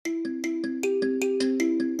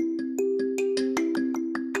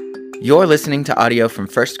You're listening to audio from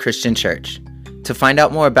First Christian Church. To find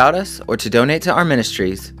out more about us or to donate to our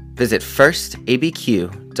ministries, visit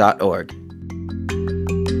firstabq.org.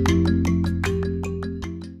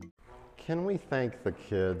 Can we thank the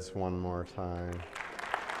kids one more time?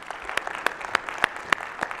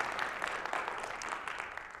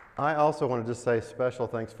 I also want to just say special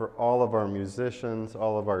thanks for all of our musicians,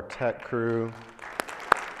 all of our tech crew.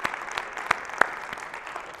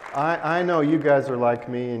 I know you guys are like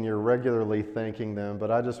me and you're regularly thanking them,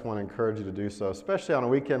 but I just want to encourage you to do so, especially on a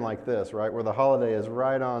weekend like this, right, where the holiday is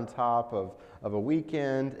right on top of a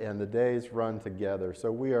weekend and the days run together.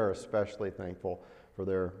 So we are especially thankful for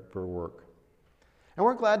their work. And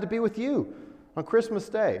we're glad to be with you on Christmas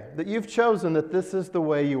Day, that you've chosen that this is the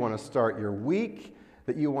way you want to start your week,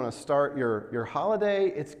 that you want to start your holiday.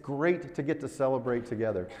 It's great to get to celebrate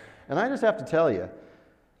together. And I just have to tell you,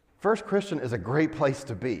 First Christian is a great place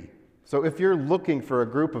to be. So if you're looking for a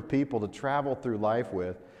group of people to travel through life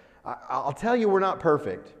with, I'll tell you we're not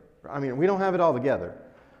perfect. I mean, we don't have it all together.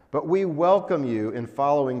 But we welcome you in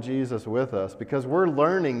following Jesus with us because we're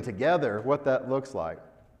learning together what that looks like.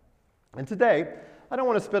 And today, I don't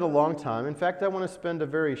want to spend a long time. In fact, I want to spend a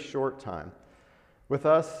very short time with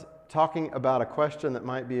us talking about a question that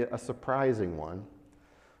might be a surprising one.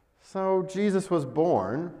 So Jesus was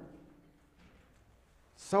born.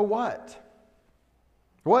 So what?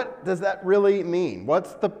 What does that really mean?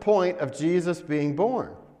 What's the point of Jesus being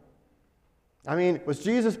born? I mean, was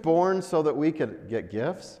Jesus born so that we could get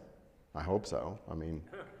gifts? I hope so. I mean,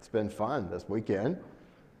 it's been fun this weekend.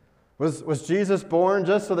 Was Jesus born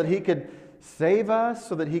just so that he could save us,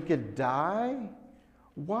 so that he could die?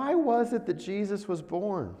 Why was it that Jesus was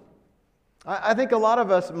born? I think a lot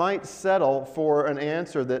of us might settle for an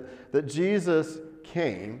answer that Jesus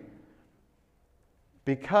came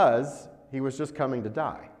because he was just coming to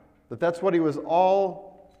die. That's what he was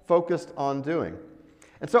all focused on doing.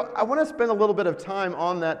 And so I want to spend a little bit of time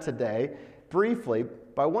on that today, briefly,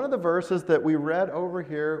 by one of the verses that we read over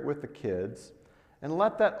here with the kids, and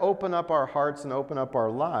let that open up our hearts and open up our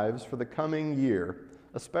lives for the coming year,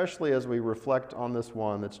 especially as we reflect on this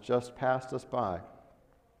one that's just passed us by.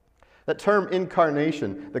 That term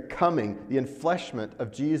incarnation, the coming, the enfleshment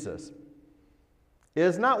of Jesus,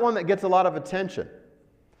 is not one that gets a lot of attention.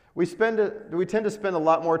 We tend to spend a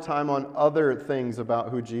lot more time on other things about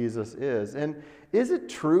who Jesus is. And is it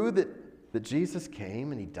true that Jesus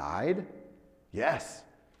came and he died? Yes.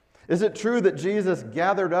 Is it true that Jesus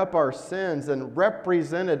gathered up our sins and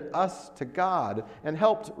represented us to God and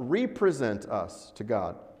helped represent us to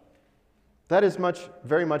God? That is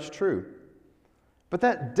very much true. But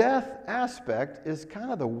that death aspect is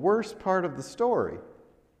kind of the worst part of the story.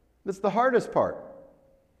 It's the hardest part.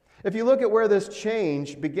 If you look at where this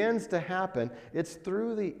change begins to happen, it's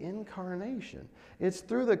through the incarnation. It's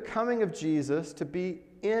through the coming of Jesus to be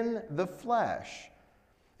in the flesh.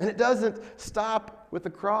 And it doesn't stop with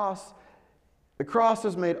the cross. The cross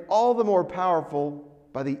is made all the more powerful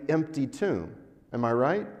by the empty tomb. Am I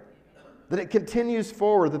right? That it continues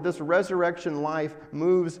forward, that this resurrection life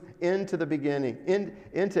moves into the beginning,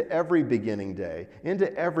 into every beginning day,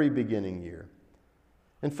 into every beginning year.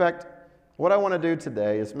 In fact, what I want to do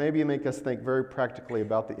today is maybe make us think very practically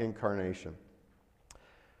about the incarnation.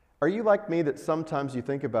 Are you like me that sometimes you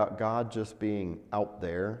think about God just being out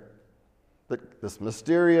there? That this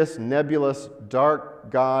mysterious, nebulous, dark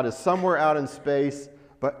God is somewhere out in space,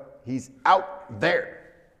 but he's out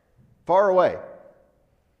there, far away.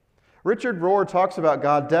 Richard Rohr talks about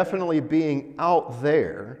God definitely being out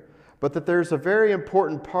there, but that there's a very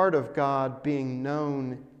important part of God being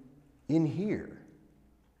known in here.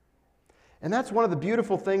 And that's one of the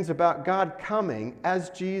beautiful things about God coming as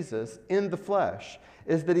Jesus in the flesh,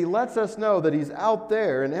 is that he lets us know that he's out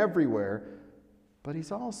there and everywhere, but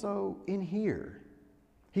he's also in here.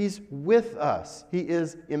 He's with us. He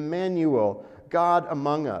is Emmanuel, God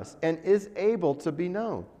among us, and is able to be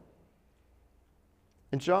known.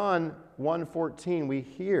 In John 1:14, we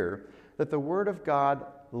hear that the Word of God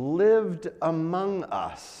lived among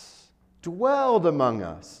us, dwelled among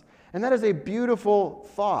us. And that is a beautiful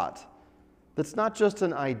thought. That's not just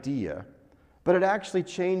an idea, but it actually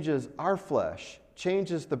changes our flesh,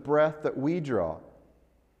 changes the breath that we draw.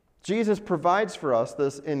 Jesus provides for us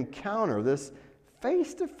this encounter, this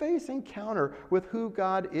face-to-face encounter with who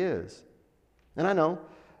God is. And I know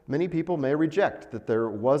many people may reject that there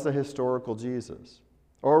was a historical Jesus,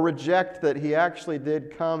 or reject that he actually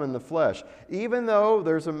did come in the flesh. Even though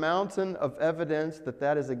there's a mountain of evidence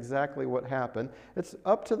that is exactly what happened, it's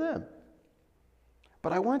up to them.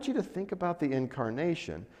 But I want you to think about the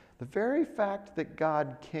incarnation. The very fact that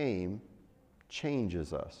God came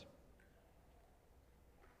changes us.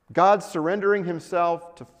 God surrendering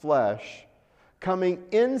himself to flesh, coming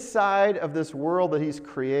inside of this world that he's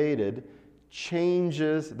created,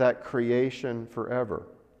 changes that creation forever.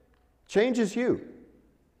 Changes you.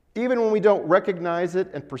 Even when we don't recognize it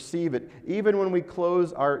and perceive it, even when we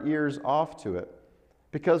close our ears off to it.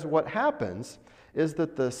 Because what happens is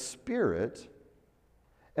that the spirit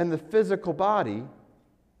and the physical body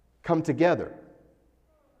come together.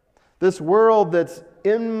 This world that's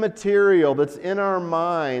immaterial, that's in our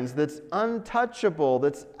minds, that's untouchable,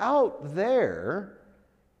 that's out there,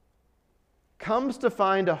 comes to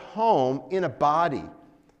find a home in a body,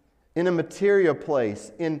 in a material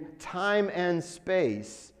place, in time and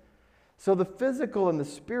space. So the physical and the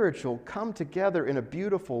spiritual come together in a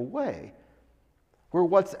beautiful way, where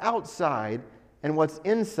what's outside and what's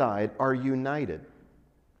inside are united.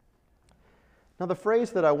 Now, the phrase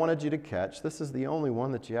that I wanted you to catch, this is the only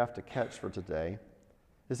one that you have to catch for today,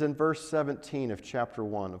 is in verse 17 of chapter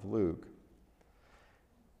 1 of Luke.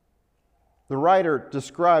 The writer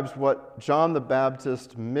describes what John the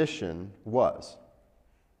Baptist's mission was.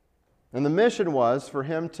 And the mission was for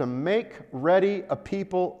him to make ready a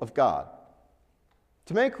people of God,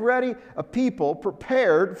 to make ready a people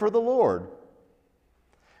prepared for the Lord.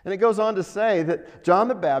 And it goes on to say that John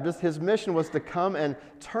the Baptist, his mission was to come and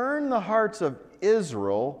turn the hearts of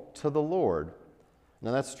Israel to the Lord.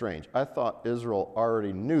 Now that's strange. I thought Israel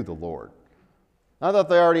already knew the Lord. I thought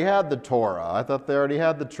they already had the Torah. I thought they already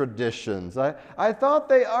had the traditions. I thought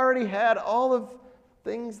they already had all of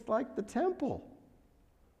things like the temple.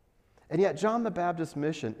 And yet John the Baptist's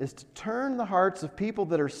mission is to turn the hearts of people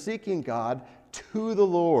that are seeking God to the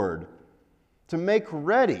Lord, to make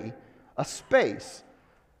ready a space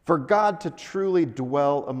for God to truly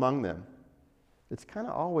dwell among them. It's kind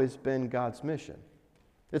of always been God's mission.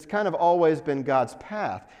 It's kind of always been God's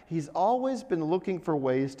path. He's always been looking for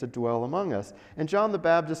ways to dwell among us. And John the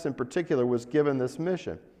Baptist in particular was given this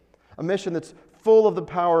mission, a mission that's full of the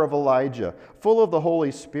power of Elijah, full of the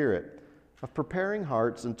Holy Spirit, of preparing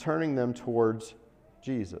hearts and turning them towards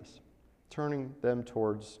Jesus, turning them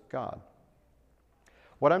towards God.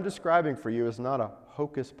 What I'm describing for you is not a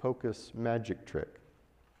hocus-pocus magic trick.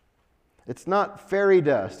 It's not fairy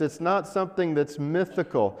dust. It's not something that's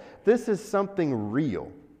mythical. This is something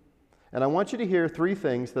real. And I want you to hear three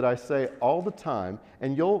things that I say all the time,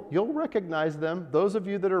 and you'll recognize them. Those of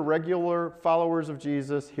you that are regular followers of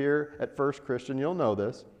Jesus here at First Christian, you'll know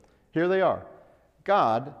this. Here they are.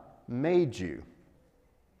 God made you.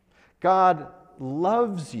 God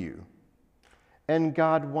loves you. And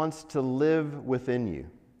God wants to live within you.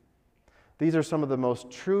 These are some of the most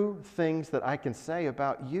true things that I can say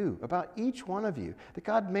about you, about each one of you. That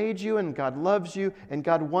God made you and God loves you and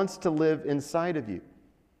God wants to live inside of you.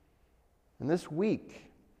 And this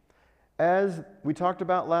week, as we talked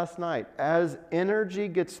about last night, as energy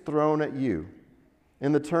gets thrown at you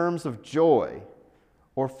in the terms of joy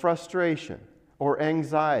or frustration or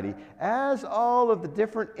anxiety, as all of the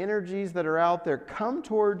different energies that are out there come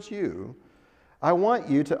towards you, I want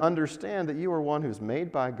you to understand that you are one who's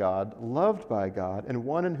made by God, loved by God, and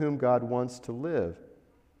one in whom God wants to live.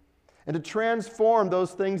 And to transform those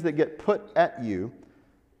things that get put at you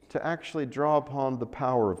to actually draw upon the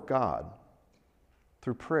power of God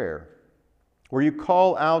through prayer, where you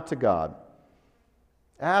call out to God,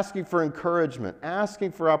 asking for encouragement,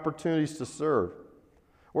 asking for opportunities to serve,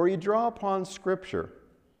 where you draw upon Scripture.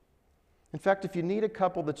 In fact, if you need a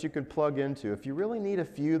couple that you can plug into, if you really need a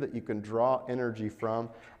few that you can draw energy from,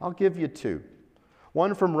 I'll give you two.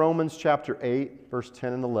 One from Romans chapter 8, verse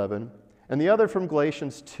 10 and 11, and the other from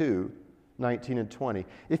Galatians 2, 19 and 20.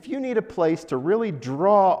 If you need a place to really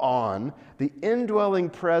draw on the indwelling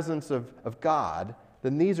presence of God,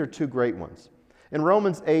 then these are two great ones. In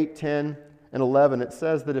Romans 8, 10 and 11, it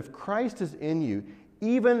says that if Christ is in you,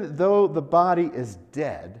 even though the body is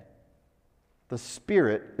dead, the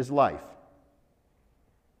Spirit is life.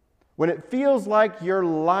 When it feels like your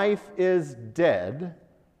life is dead,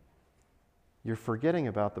 you're forgetting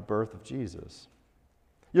about the birth of Jesus.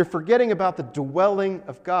 You're forgetting about the dwelling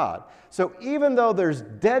of God. So even though there's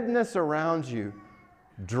deadness around you,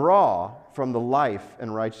 draw from the life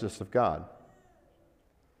and righteousness of God.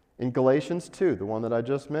 In Galatians 2, the one that I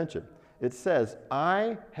just mentioned, it says,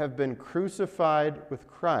 I have been crucified with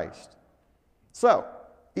Christ. So,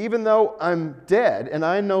 even though I'm dead and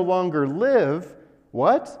I no longer live,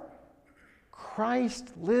 what?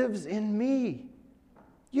 Christ lives in me.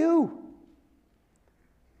 You.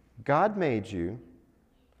 God made you.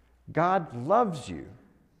 God loves you.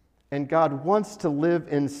 And God wants to live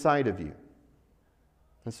inside of you.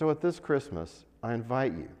 And so at this Christmas, I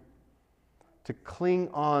invite you to cling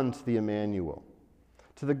on to the Emmanuel,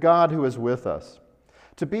 to the God who is with us,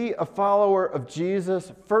 To be a follower of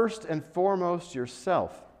Jesus, first and foremost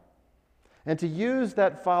yourself. And to use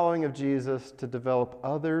that following of Jesus to develop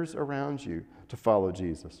others around you to follow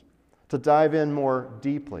Jesus. To dive in more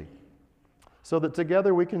deeply. So that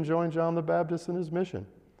together we can join John the Baptist in his mission.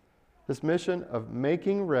 This mission of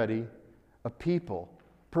making ready a people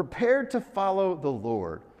prepared to follow the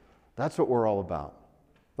Lord. That's what we're all about.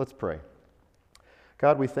 Let's pray.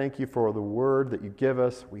 God, we thank you for the word that you give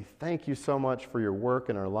us. We thank you so much for your work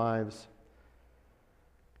in our lives.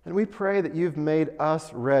 And we pray that you've made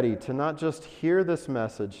us ready to not just hear this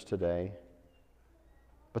message today,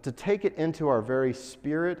 but to take it into our very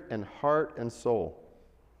spirit and heart and soul.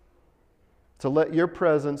 To let your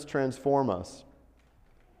presence transform us.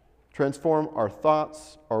 Transform our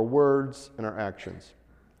thoughts, our words, and our actions.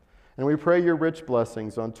 And we pray your rich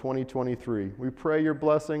blessings on 2023. We pray your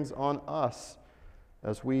blessings on us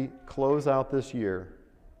as we close out this year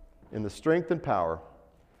in the strength and power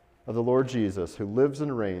of the Lord Jesus, who lives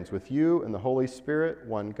and reigns with you and the Holy Spirit,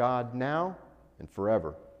 one God, now and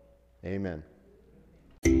forever. Amen.